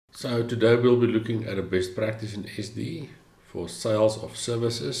So today we'll be looking at a best practice in SD for sales of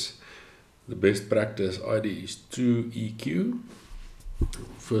services. The best practice ID is 2EQ.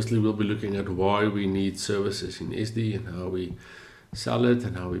 Firstly, we'll be looking at why we need services in SD and how we sell it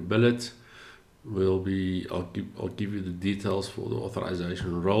and how we bill it. I'll give you the details for the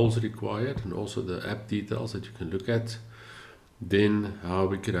authorization roles required and also the app details that you can look at. Then how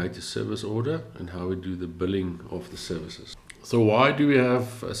we create a service order and how we do the billing of the services. So why do we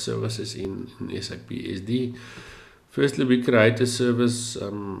have services in SAP SD? Firstly, we create a service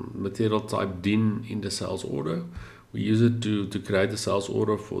material type DIN in the sales order. We use it to create a sales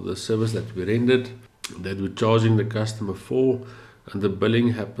order for the service that we rendered, that we're charging the customer for, and the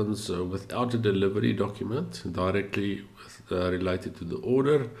billing happens without a delivery document, directly related to the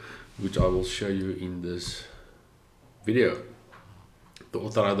order, which I will show you in this video. The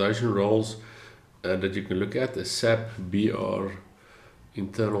authorization roles that you can look at is SAP BR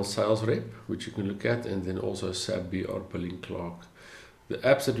internal sales rep, which you can look at, and then also SAP BR billing clerk. The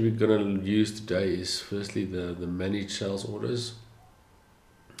apps that we're going to use today is firstly the manage sales orders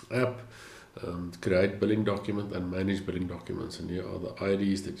app, create billing document and manage billing documents, and here are the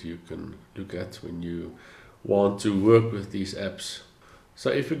IDs that you can look at when you want to work with these apps. So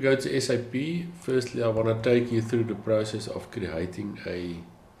if we go to SAP, firstly I want to take you through the process of creating a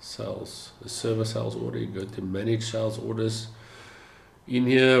service sales order. You go to manage sales orders. In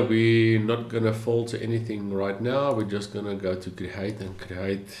here we're not going to filter anything right now, we're just going to go to create and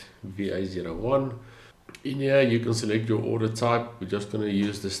create VA01. In here you can select your order type. We're just going to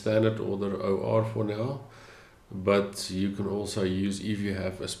use the standard order OR for now, but you can also use, if you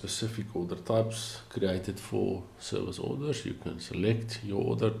have a specific order types created for service orders, you can select your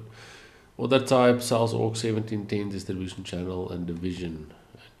order type, sales org 1710, distribution channel and division.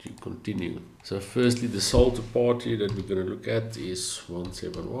 You continue. So firstly, the sold to party that we're going to look at is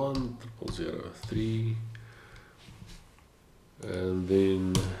 1710003, and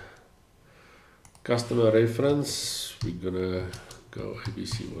then customer reference, we're going to go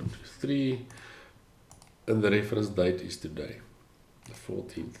ABC123, and the reference date is today, the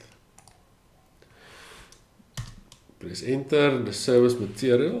 14th. Press enter. The service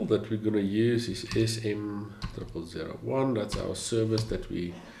material that we're going to use is SM0001. That's our service that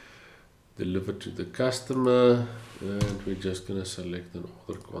we deliver to the customer, and we're just going to select an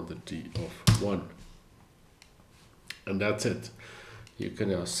order quantity of 1, and that's it. You can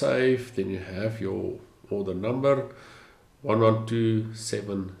now save. Then you have your order number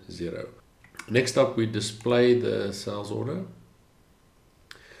 11270. Next up, we display the sales order.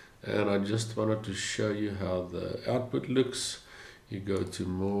 And I just wanted to show you how the output looks. You go to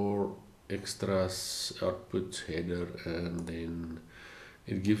more, extras, output, header, and then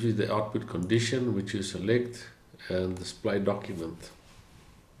it gives you the output condition, which you select, and display document.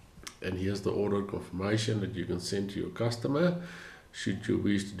 And here's the order confirmation that you can send to your customer. Should you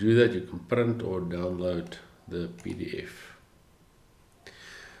wish to do that, you can print or download the PDF.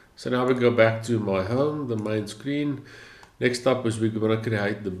 So now we go back to my home, the main screen. Next up is we're going to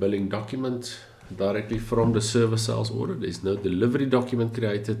create the billing document directly from the service sales order. There's no delivery document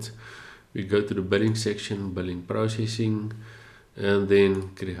created. We go to the billing section, billing processing, and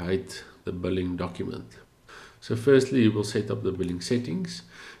then create the billing document. So firstly, you will set up the billing settings,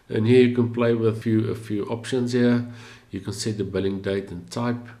 and here you can play with a few options here. You can set the billing date and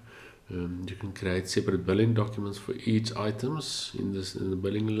type. You can create separate billing documents for each items in the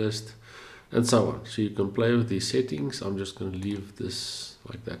billing list, and so on. So you can play with these settings. I'm just going to leave this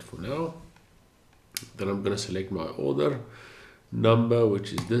like that for now. Then I'm going to select my order number,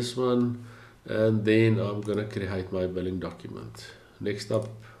 which is this one, and then I'm going to create my billing document. Next up,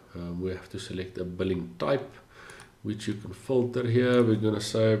 we have to select a billing type, which you can filter here. We're going to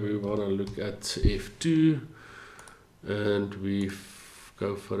say we want to look at F2, and we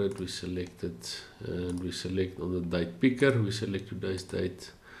go for it. We select it, and we select on the date picker. We select today's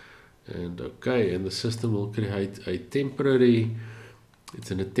date. And okay, and the system will create a temporary,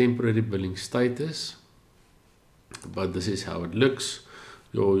 it's in a temporary billing status, but this is how it looks,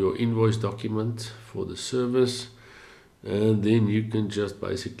 your invoice document for the service, and then you can just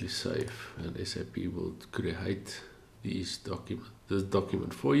basically save, and SAP will create this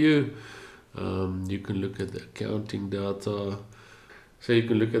document for you. You can look at the accounting data, so you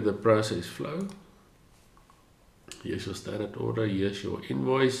can look at the process flow. Here's your standard order, here's your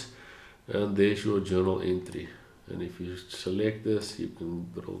invoice, and there's your journal entry. And if you select this, you can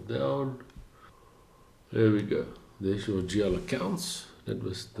drill down. There we go. There's your GL accounts. That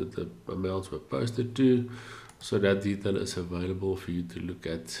was the amounts were posted to. So that detail is available for you to look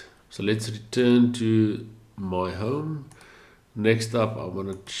at. So let's return to my home. Next up, I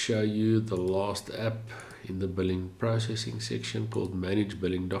want to show you the last app in the billing processing section called Manage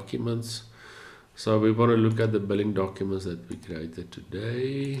Billing Documents. So we want to look at the billing documents that we created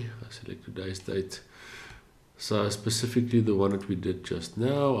today. I select today's date. So specifically the one that we did just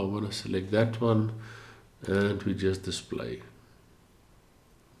now, I want to select that one and we just display.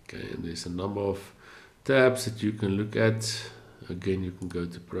 Okay, and there's a number of tabs that you can look at. Again, you can go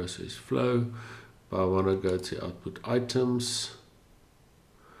to process flow, but I want to go to output items,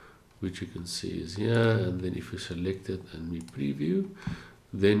 which you can see is here. And then if you select it and we preview,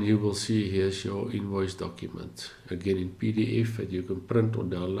 then you will see here's your invoice document, again in PDF, that you can print or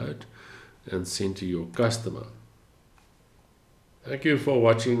download and send to your customer. Thank you for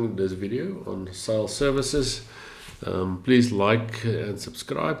watching this video on sales services. Please like and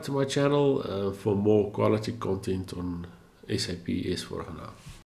subscribe to my channel for more quality content on SAP S/4HANA.